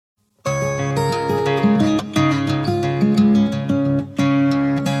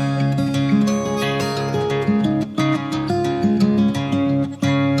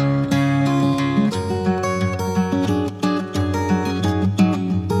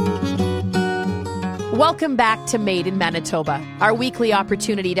Welcome back to Made in Manitoba, our weekly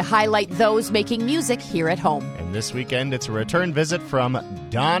opportunity to highlight those making music here at home. And this weekend, it's a return visit from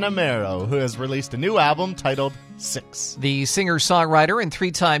Don Amero, who has released a new album titled 6. The singer-songwriter and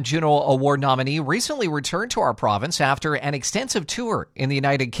 3-time Juno Award nominee recently returned to our province after an extensive tour in the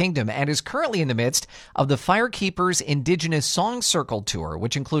United Kingdom and is currently in the midst of the Firekeepers Indigenous Song Circle Tour,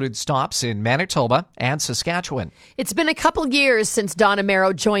 which included stops in Manitoba and Saskatchewan. It's been a couple years since Don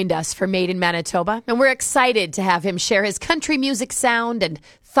Amero joined us for Made in Manitoba, and we're excited to have him share his country music sound and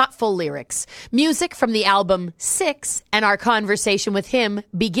thoughtful lyrics. Music from the album 6, and our conversation with him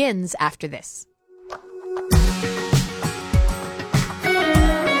begins after this.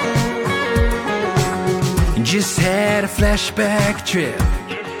 Just had a flashback trip.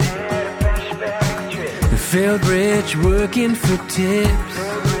 Felt rich working for tips.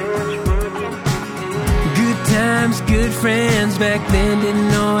 Good times, good friends. Back then didn't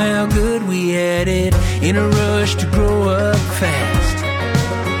know how good we had it. In a rush to grow up fast.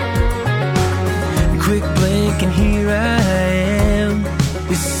 Quick blink and here I am.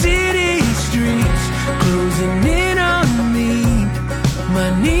 The city streets closing in on me.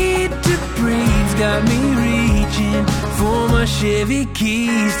 My need to breathe got me reaching for my Chevy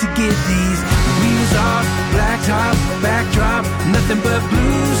keys to get these wheels off, blacktop, backdrop, nothing but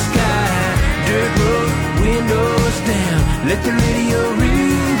blue sky, dirt road, windows down, let the radio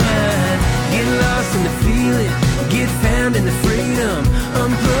rewind, get lost in the feeling, get found in the freedom,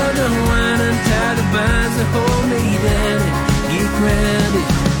 unplug, unwind, untie the binds that hold me down and get grounded,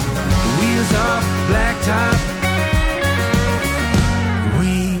 wheels off, blacktop.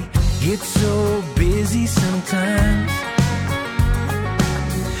 Get so busy sometimes.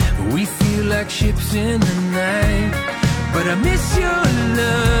 We feel like ships in the night. But I miss your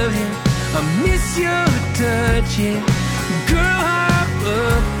love, yeah. I miss your touch, yeah. Girl, hop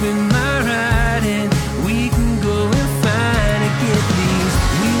up in my ride and we can go and find and get these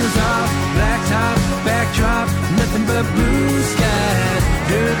wheels off, blacktop, backdrop, nothing but blue skies,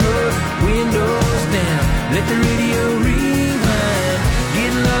 dirt road, windows down, let the radio rewind.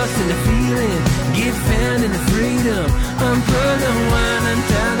 Get lost in the feeling, get found in the freedom. Unplug, unwind,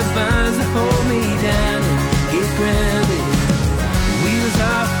 untie the binds that hold me down and get grounded. Wheels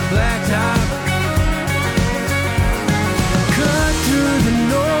off, blacktop. Cut through the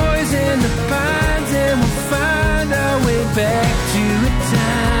noise and the pines and we'll find our way back to a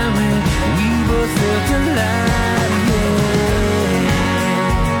time when we both felt alive, yeah.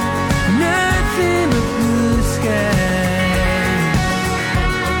 Nothing but blue sky.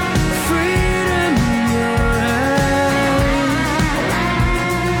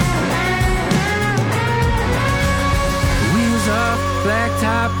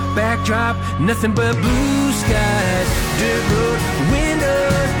 Blacktop, backdrop, nothing but blue skies, dirt road,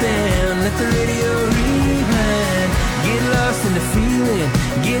 windows down, let the radio rewind, get lost in the feeling,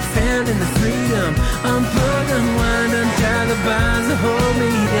 get found in the freedom, unplug, unwind, untie the binds that hold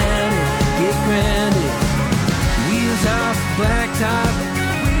me down and get grounded, wheels off, blacktop,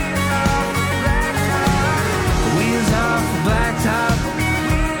 wheels off, blacktop,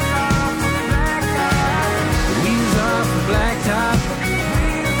 wheels off, blacktop.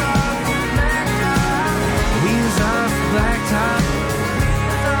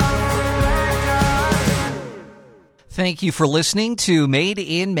 Thank you for listening to Made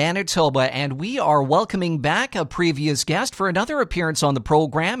in Manitoba, and we are welcoming back a previous guest for another appearance on the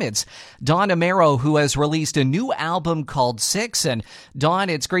program. It's Don Amero, who has released a new album called 6. And Don,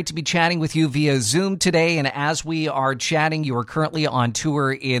 it's great to be chatting with you via Zoom today. And as we are chatting, you are currently on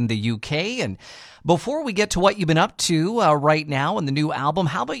tour in the UK. And before we get to what you've been up to right now in the new album,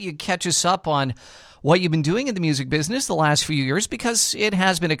 how about you catch us up on what you've been doing in the music business the last few years, because it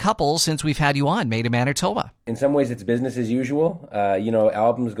has been a couple since we've had you on Made in Manitoba. In some ways, it's business as usual.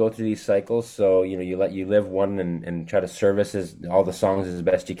 Albums go through these cycles, so you live one and try to service all the songs as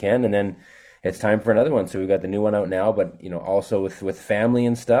best you can, and then it's time for another one. So we've got the new one out now, but also with family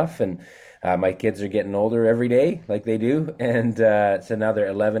and stuff, and my kids are getting older every day, like they do, and so now they're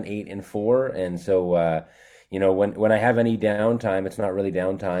 11, 8, and 4, and so. When I have any downtime, it's not really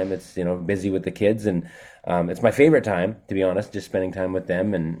downtime. It's, busy with the kids, and it's my favorite time, to be honest, just spending time with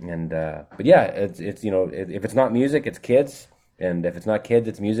them. But yeah, it's if it's not music, it's kids, and if it's not kids,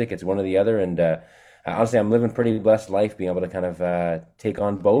 it's music. It's one or the other. And honestly, I'm living a pretty blessed life, being able to kind of take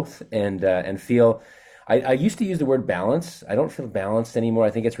on both and feel. I used to use the word balance. I don't feel balanced anymore. I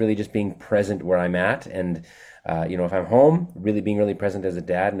think it's really just being present where I'm at, and if I'm home, really being really present as a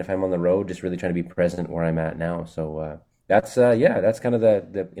dad, and if I'm on the road, just really trying to be present where I'm at now. So that's kind of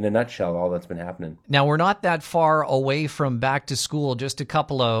the in a nutshell all that's been happening. Now, we're not that far away from back to school. Just a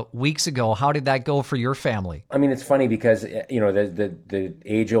couple of weeks ago, how did that go for your family? I mean, it's funny because, the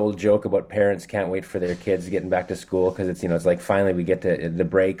age-old joke about parents can't wait for their kids getting back to school because it's like finally we get to the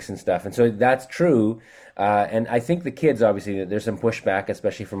breaks and stuff. And so that's true. And I think the kids, obviously, there's some pushback,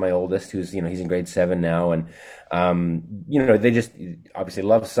 especially from my oldest, who's, he's in grade 7 now. And, they just obviously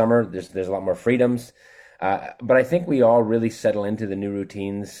love summer. There's a lot more freedoms. But I think we all really settle into the new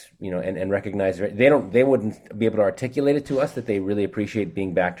routines, and recognize they wouldn't be able to articulate it to us that they really appreciate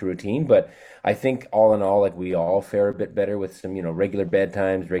being back to routine. But I think all in all, like, we all fare a bit better with some, regular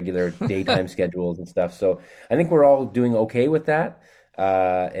bedtimes, regular daytime schedules and stuff. So I think we're all doing okay with that.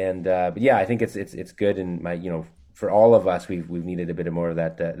 But yeah, I think it's good. And for all of us, we've needed a bit of more of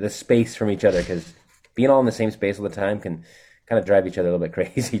that, the space from each other, because being all in the same space all the time can kind of drive each other a little bit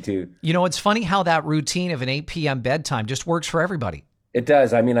crazy too. It's funny how that routine of an 8 p.m. bedtime just works for everybody. It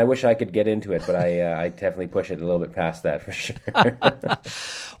does. I mean, I wish I could get into it, but I definitely push it a little bit past that for sure.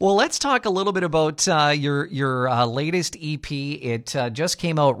 Well, let's talk a little bit about your latest EP. It just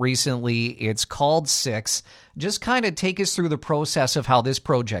came out recently. It's called 6. Just kind of take us through the process of how this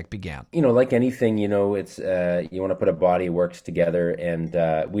project began. Like anything, it's you want to put a body of works together, and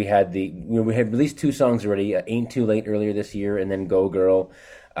we had released 2 songs already. Ain't Too Late earlier this year, and then Go Girl,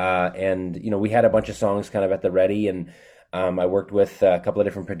 and we had a bunch of songs kind of at the ready, and I worked with a couple of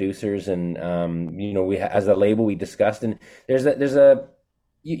different producers, and we as a label we discussed, and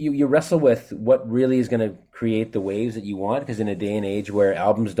you wrestle with what really is going to create the waves that you want, because in a day and age where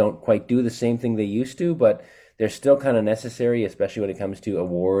albums don't quite do the same thing they used to, but they're still kind of necessary, especially when it comes to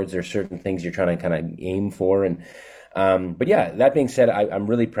awards or certain things you're trying to kind of aim for. And but yeah, that being said, I'm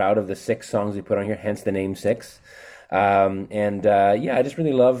really proud of the 6 songs we put on here, hence the name 6. I just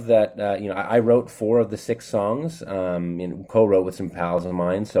really love that. I wrote 4 of the 6 songs, and co-wrote with some pals of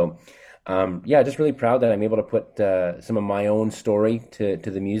mine. So, just really proud that I'm able to put some of my own story to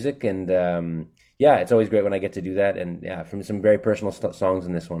the music. And it's always great when I get to do that. And from some very personal songs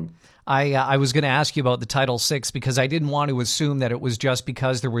in this one. I was going to ask you about the title 6 because I didn't want to assume that it was just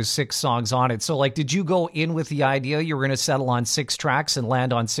because there was 6 songs on it. So, did you go in with the idea you were going to settle on 6 tracks and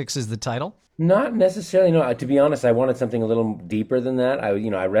land on 6 as the title? Not necessarily. No, to be honest, I wanted something a little deeper than that.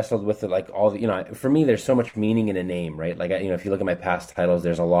 I wrestled with it, like all the, for me, there's so much meaning in a name, right? Like, if you look at my past titles,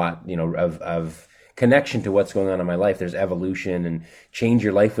 there's a lot, of connection to what's going on in my life. There's evolution, and Change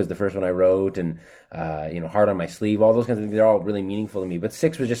Your Life was the first one I wrote, and, Heart on My Sleeve, all those kinds of things, they're all really meaningful to me. But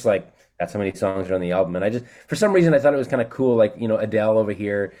 6 was just like, that's how many songs are on the album. And I just, for some reason, I thought it was kind of cool. Like, Adele over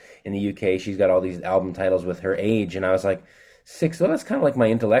here in the UK, she's got all these album titles with her age. And I was like, 6, well, that's kind of like my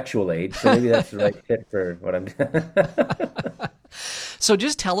intellectual age, so maybe that's the right fit for what I'm doing. So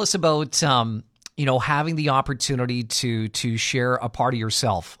just tell us about, having the opportunity to share a part of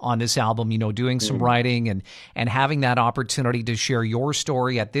yourself on this album, doing some writing and having that opportunity to share your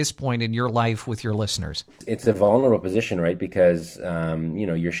story at this point in your life with your listeners. It's a vulnerable position, right? Because,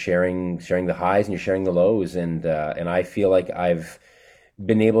 you're sharing the highs and you're sharing the lows. And I feel like I've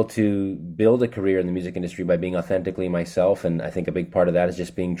been able to build a career in the music industry by being authentically myself, and I think a big part of that is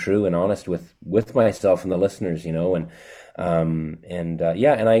just being true and honest with myself and the listeners, and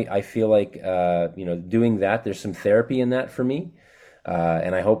I feel like doing that, there's some therapy in that for me,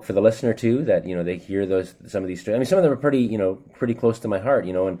 and I hope for the listener too that they hear some of these stories. I mean, some of them are pretty close to my heart,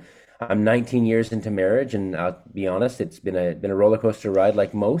 and I'm 19 years into marriage, and I'll be honest, it's been a roller coaster ride,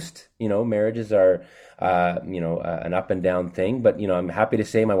 like most marriages are. An up and down thing, but I'm happy to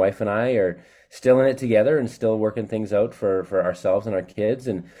say my wife and I are still in it together and still working things out for ourselves and our kids.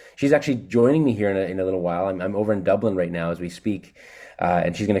 And she's actually joining me here in a little while. I'm over in Dublin right now as we speak,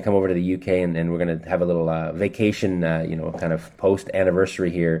 and she's going to come over to the UK, and we're going to have a little vacation, kind of post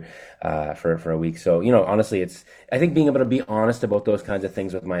anniversary here for a week. So honestly, I think being able to be honest about those kinds of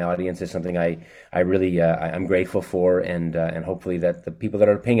things with my audience is something I really I'm grateful for, and hopefully that the people that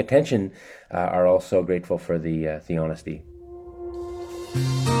are paying attention are also grateful for the honesty.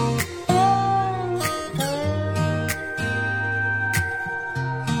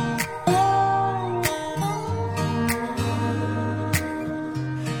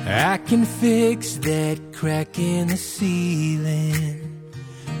 I can fix that crack in the ceiling.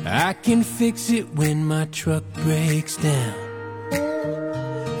 I can fix it when my truck breaks down.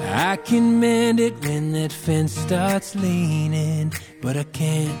 I can mend it when that fence starts leaning, but I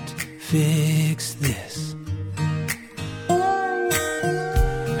can't fix this.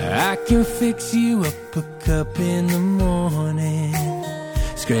 I can fix you up a cup in the morning,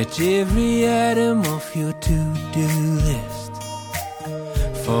 scratch every item off your to-do list.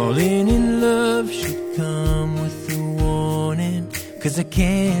 Falling in love should come with a warning. 'cause I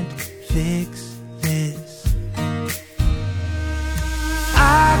can't fix this.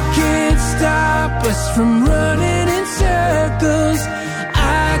 I can't stop us from running in circles.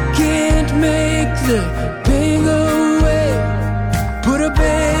 I can't make the pain go away. Put a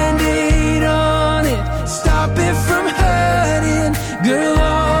Band-Aid on it, stop it from hurting. Girl,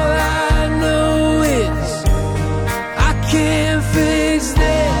 all I know is I can't fix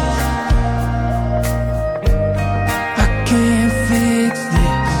this. I can't fix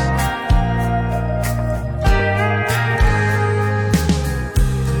this.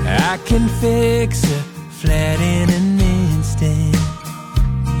 I can fix a flat in an instant,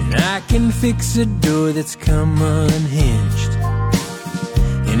 and I can fix a door that's come unhinged.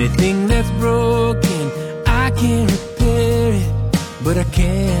 Anything that's broken, I can repair it, but I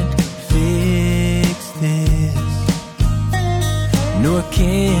can't fix this. No, I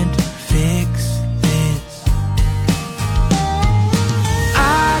can't fix this.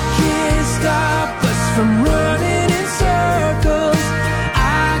 I can't stop us from running in circles.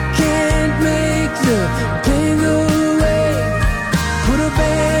 I can't make the pain go away. Put a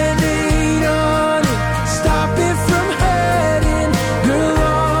Band-Aid on it, stop it from hurting. Girl,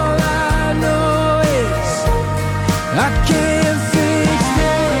 all I know is I can't fix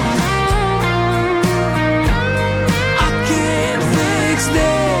this. I can't fix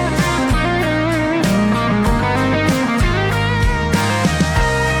this.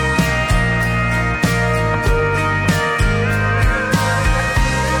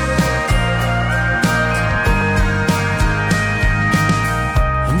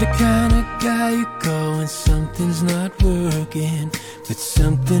 I'm the kind of guy you call when something's not working, but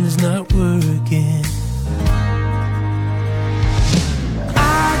something's not working.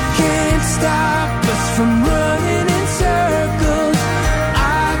 I can't stop us from running in circles.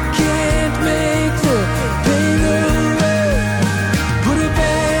 I can't make the pain go away. Put a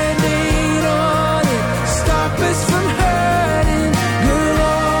Band-Aid on it, stop us from hurting. Girl,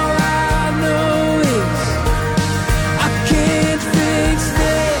 all I know is I can't fix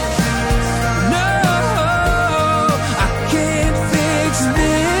this. No, I can't fix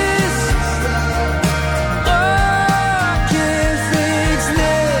this. Oh, I can't fix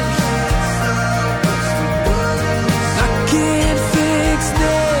this. I can't fix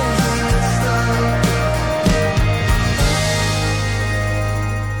this.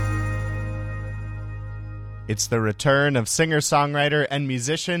 It's the return of singer-songwriter and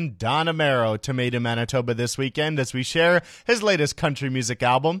musician Don Amero to Made in Manitoba this weekend as we share his latest country music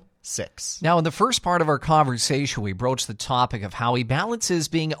album, 6. Now, in the first part of our conversation, we broached the topic of how he balances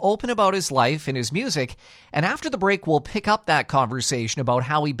being open about his life and his music. And after the break, we'll pick up that conversation about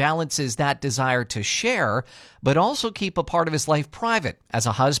how he balances that desire to share, but also keep a part of his life private as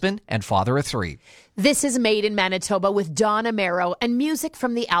a husband and father of 3. This is Made in Manitoba with Don Amero and music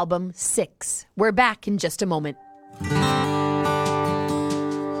from the album 6. We're back in just a moment.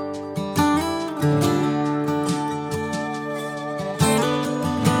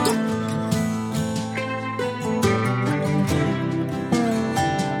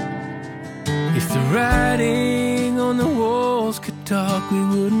 If the writing on the walls could talk, we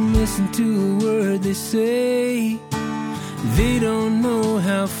wouldn't listen to a word they say. They don't know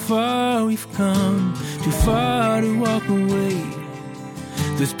how far we've come, too far to walk away.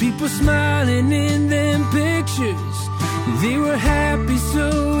 There's people smiling in them pictures, they were happy,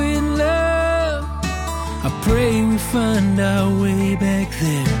 so in love. I pray we find our way back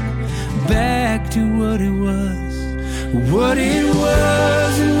there, back to what it was. What it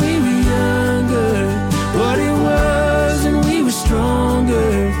was when we were younger, what it was when we were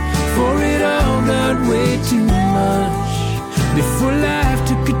stronger. For it all got way too much before life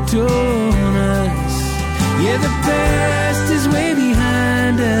took a toll on us. Yeah, the past is way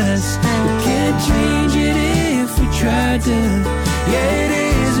behind us, we can't change it if we tried to. Yeah, it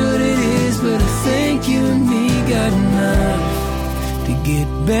is what it is, but I think you and me got enough to get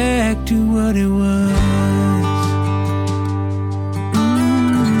back to what it was.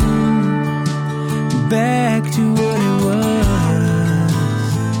 Back to what it was.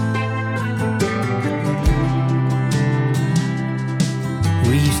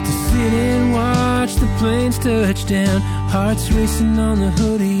 We used to sit and watch the planes touch down, hearts racing on the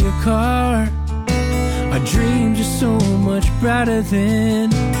hood of your car. Our dreams are so much brighter than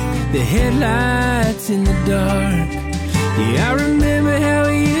the headlights in the dark. Yeah, I remember how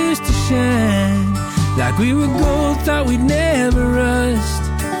we used to shine, like we were gold, thought we'd never rust.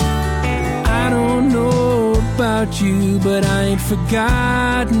 I don't know about you, but I ain't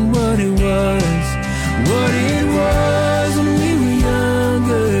forgotten what it was. What it was when we were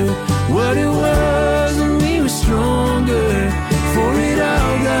younger, what it was when we were stronger. For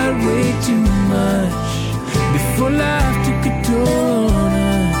before life took a toll on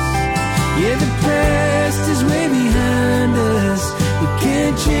us. Yeah, the past is way behind us. We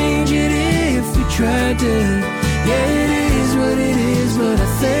can't change it if we tried to. Yeah, it is what it is, but I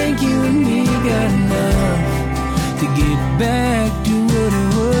think you and me got enough to get back to what it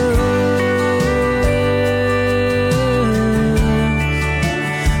was.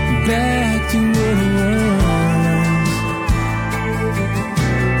 Back to what it was.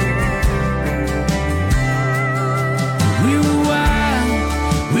 We were wild,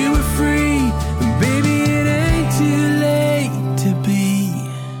 we were free, and baby, it ain't too late to be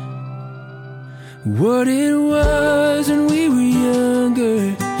what it was when we were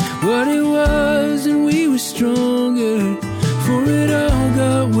younger, what it was when we were stronger. For it all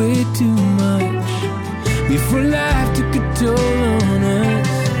got way too much before life took a toll on us.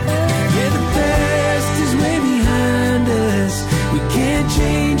 Yeah, the past is way behind us. We can't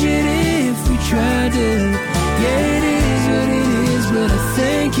change it if we try to. Yeah, it is what it is, but I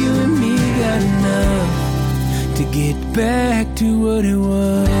think you and me got enough to get back to what it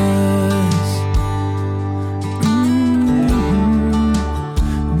was.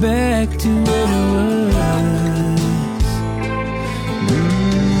 Back to what it was.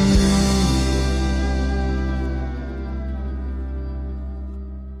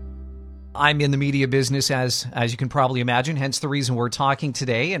 I'm in the media business, as you can probably imagine, hence the reason we're talking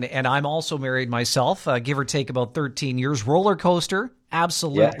today. And I'm also married myself, give or take about 13 years. Roller coaster,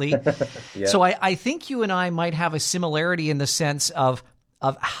 absolutely. Yeah. Yeah. So I think you and I might have a similarity in the sense of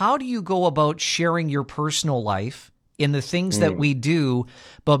how do you go about sharing your personal life in the things that we do,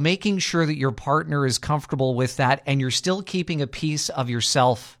 but making sure that your partner is comfortable with that and you're still keeping a piece of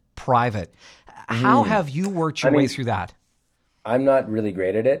yourself private. How have you worked your way through that? I'm not really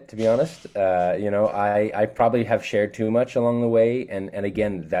great at it, to be honest. I probably have shared too much along the way, and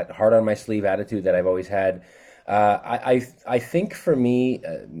again, that heart on my sleeve attitude that I've always had. I think for me,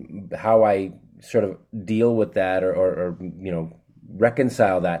 how I sort of deal with that or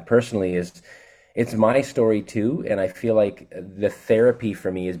reconcile that personally is it's my story too, and I feel like the therapy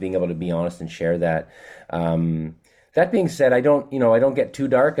for me is being able to be honest and share that. That being said, I don't get too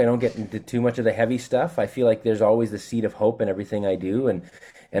dark. I don't get into too much of the heavy stuff. I feel like there's always the seed of hope in everything I do, and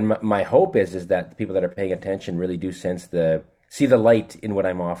my hope is that the people that are paying attention really do see the light in what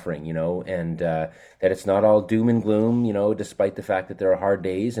I'm offering, and that it's not all doom and gloom, despite the fact that there are hard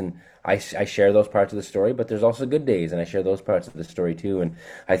days, and I share those parts of the story, but there's also good days, and I share those parts of the story too. And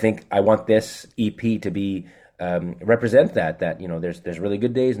I think I want this EP to be represent that there's really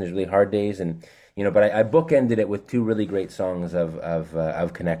good days and there's really hard days, and but I bookended it with two really great songs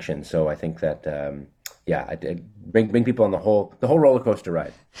of connection. So I think that I bring people on the whole roller coaster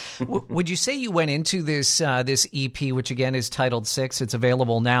ride. Would you say you went into this EP, which again is titled 6, it's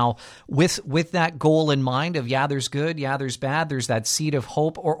available now, with that goal in mind of there's good, there's bad, there's that seed of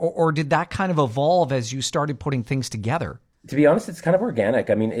hope, or did that kind of evolve as you started putting things together? To be honest, it's kind of organic.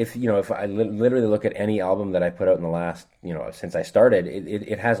 I mean, if I literally look at any album that I put out in the last, since I started,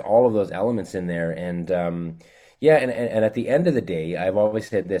 it has all of those elements in there. And and at the end of the day, I've always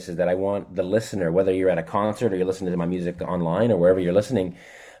said this, is that I want the listener, whether you're at a concert or you're listening to my music online or wherever you're listening,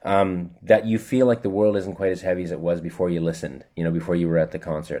 that you feel like the world isn't quite as heavy as it was before you listened, before you were at the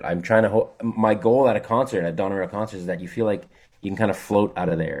concert. I'm trying to my goal at a concert, at Don Amero concerts, is that you feel like you can kind of float out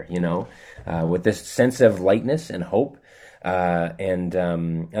of there, with this sense of lightness and hope. And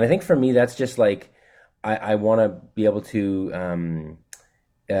I think for me, that's just like, I want to be able to,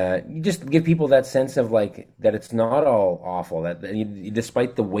 just give people that sense of like, that it's not all awful, that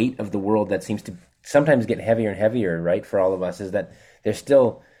despite the weight of the world that seems to sometimes get heavier and heavier, right, for all of us, is that there's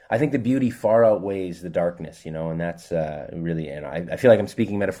still, I think the beauty far outweighs the darkness, and that's really, and I feel like I'm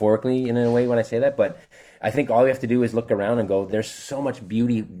speaking metaphorically in a way when I say that, but I think all we have to do is look around and go, there's so much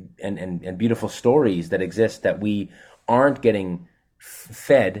beauty and beautiful stories that exist that we aren't getting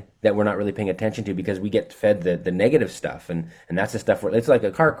fed, that we're not really paying attention to, because we get fed the negative stuff, and that's the stuff where it's like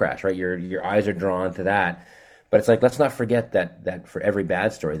a car crash, right? Your eyes are drawn to that, but it's like, let's not forget that for every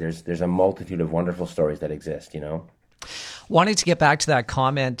bad story, there's a multitude of wonderful stories that exist. Wanted to get back to that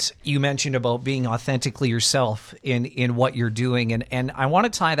comment you mentioned about being authentically yourself in what you're doing, and I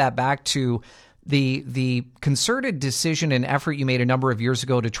want to tie that back to the concerted decision and effort you made a number of years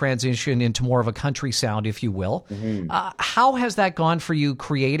ago to transition into more of a country sound, if you will. Mm-hmm. How has that gone for you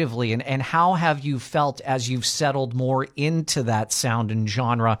creatively, and how have you felt as you've settled more into that sound and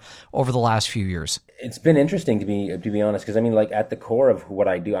genre over the last few years? It's been interesting to be honest, because I mean, like, at the core of what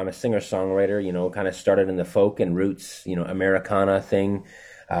I do, I'm a singer-songwriter, kind of started in the folk and roots, Americana thing,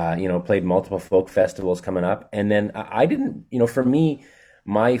 played multiple folk festivals coming up. And then I didn't, for me,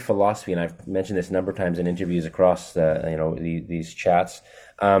 my philosophy, and I've mentioned this a number of times in interviews across these chats,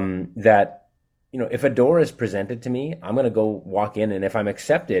 that if a door is presented to me, I'm going to go walk in, and if I'm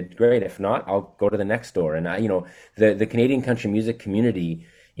accepted, great. If not, I'll go to the next door. And the Canadian country music community,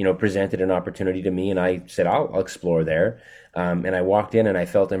 presented an opportunity to me, and I said, I'll explore there. And I walked in and I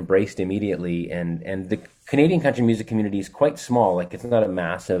felt embraced immediately. And the Canadian country music community is quite small. Like, it's not a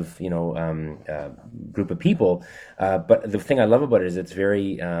massive, group of people. But the thing I love about it is it's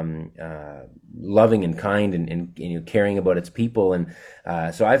very loving and kind and caring about its people. And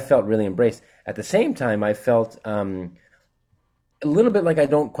so I felt really embraced. At the same time, I felt a little bit like I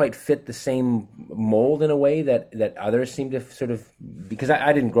don't quite fit the same mold in a way that others seem to sort of, because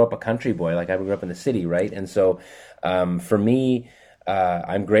I didn't grow up a country boy, like I grew up in the city, right? And so for me,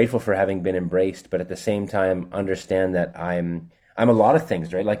 I'm grateful for having been embraced, but at the same time understand that I'm a lot of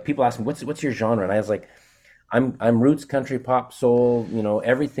things, right? Like, people ask me, what's your genre? And I was like, I'm roots, country, pop, soul,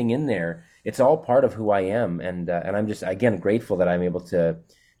 everything in there. It's all part of who I am, and I'm just, again, grateful that I'm able to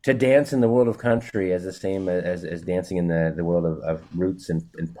dance in the world of country as the same as dancing in the world of roots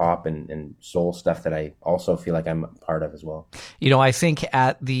and pop and soul stuff that I also feel like I'm a part of as well. I think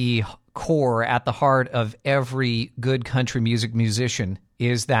at the core, at the heart of every good country music musician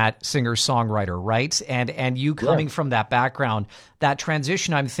is that singer-songwriter, right? And you coming from that background, that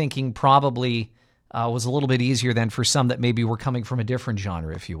transition, I'm thinking probably was a little bit easier than for some that maybe were coming from a different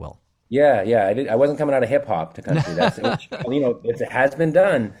genre, if you will. Yeah. I wasn't coming out of hip hop to country. It has been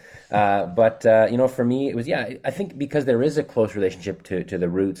done. But for me, it was, I think because there is a close relationship to the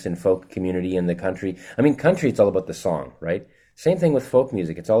roots and folk community and the country. I mean, country, it's all about the song, right? Same thing with folk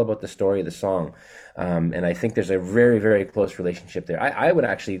music. It's all about the story of the song. And I think there's a very, very close relationship there. I would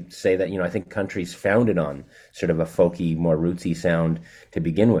actually say that, I think country's founded on sort of a folky, more rootsy sound to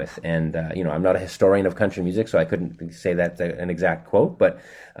begin with. And, I'm not a historian of country music, so I couldn't say that's an exact quote, but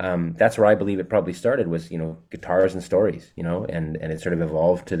that's where I believe it probably started was, guitars and stories, and it sort of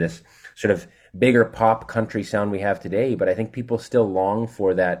evolved to this sort of bigger pop country sound we have today. But I think people still long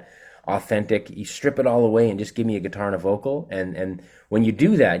for that authentic, you strip it all away and just give me a guitar and a vocal. And when you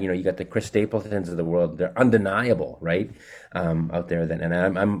do that, you got the Chris Stapletons of the world. They're undeniable, right? Out there then.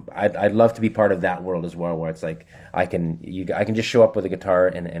 And I'd love to be part of that world as well, where it's like, I can just show up with a guitar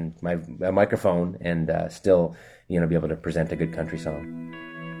and a microphone and still, be able to present a good country song.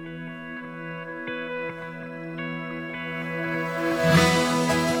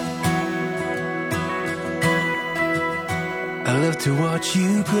 I love to watch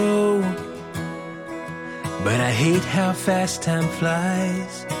you grow, but I hate how fast time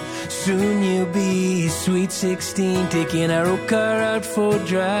flies. Soon you'll be sweet 16, taking our old car out for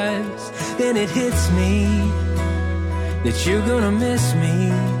drives. Then it hits me that you're gonna miss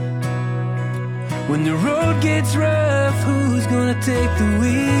me. When the road gets rough, who's gonna take the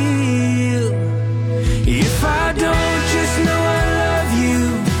wheel? If I don't just know I love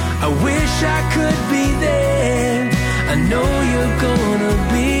you, I wish I could be there. I know you're gonna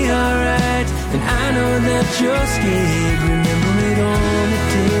be alright, and I know that you're scared. Remember, it only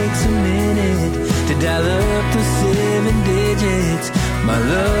takes a minute to dial up to 7 digits. My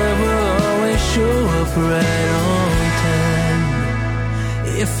love will always show up right on time.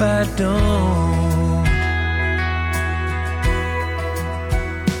 If I don't,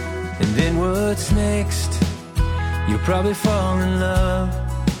 and then what's next? You'll probably fall in love.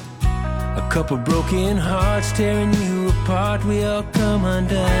 A couple broken hearts tearing you apart, we all come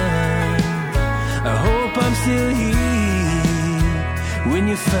undone. I hope I'm still here when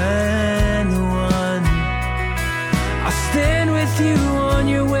you find the one. I'll stand with you on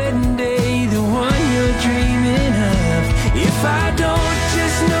your wedding day, the one you're dreaming of. If I don't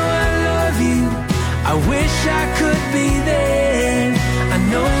just know I love you, I wish I could be there. I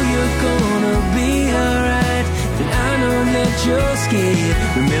know you're gonna be alright, and I know that you're scared.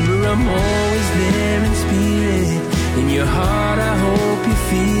 Remember, I'm always there in spirit. In your heart, I hope you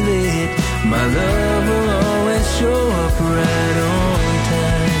feel it. My love will always show up right on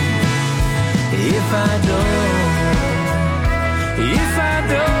time. If I don't,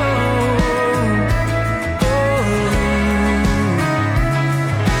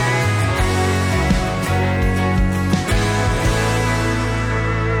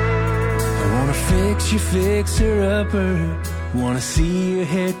 I wanna fix your fixer-upper. Wanna see your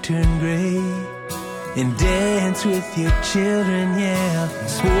hair turn gray and dance with your children, yeah, and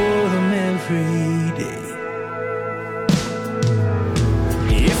spoil them every day.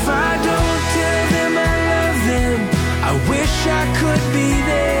 If I don't tell them I love them, I wish I could be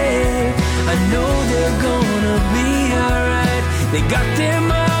there. I know they're gonna be alright. They got their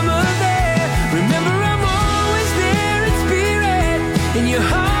mama there. Remember, I'm always there in spirit. In your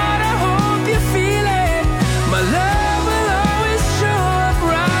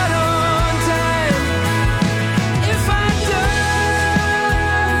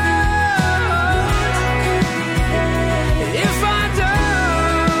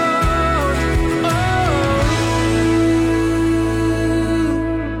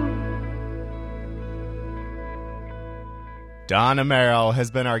Don Amero has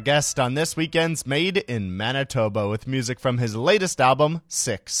been our guest on this weekend's Made in Manitoba with music from his latest album,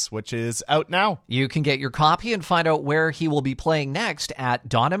 6, which is out now. You can get your copy and find out where he will be playing next at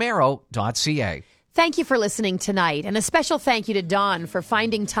donamero.ca. Thank you for listening tonight, and a special thank you to Don for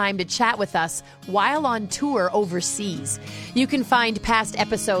finding time to chat with us while on tour overseas. You can find past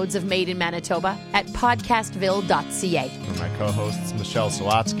episodes of Made in Manitoba at podcastville.ca. For my co-hosts Michelle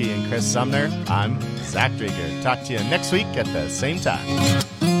Sawatsky and Chris Sumner, I'm Zach Drieger. Talk to you next week at the same time.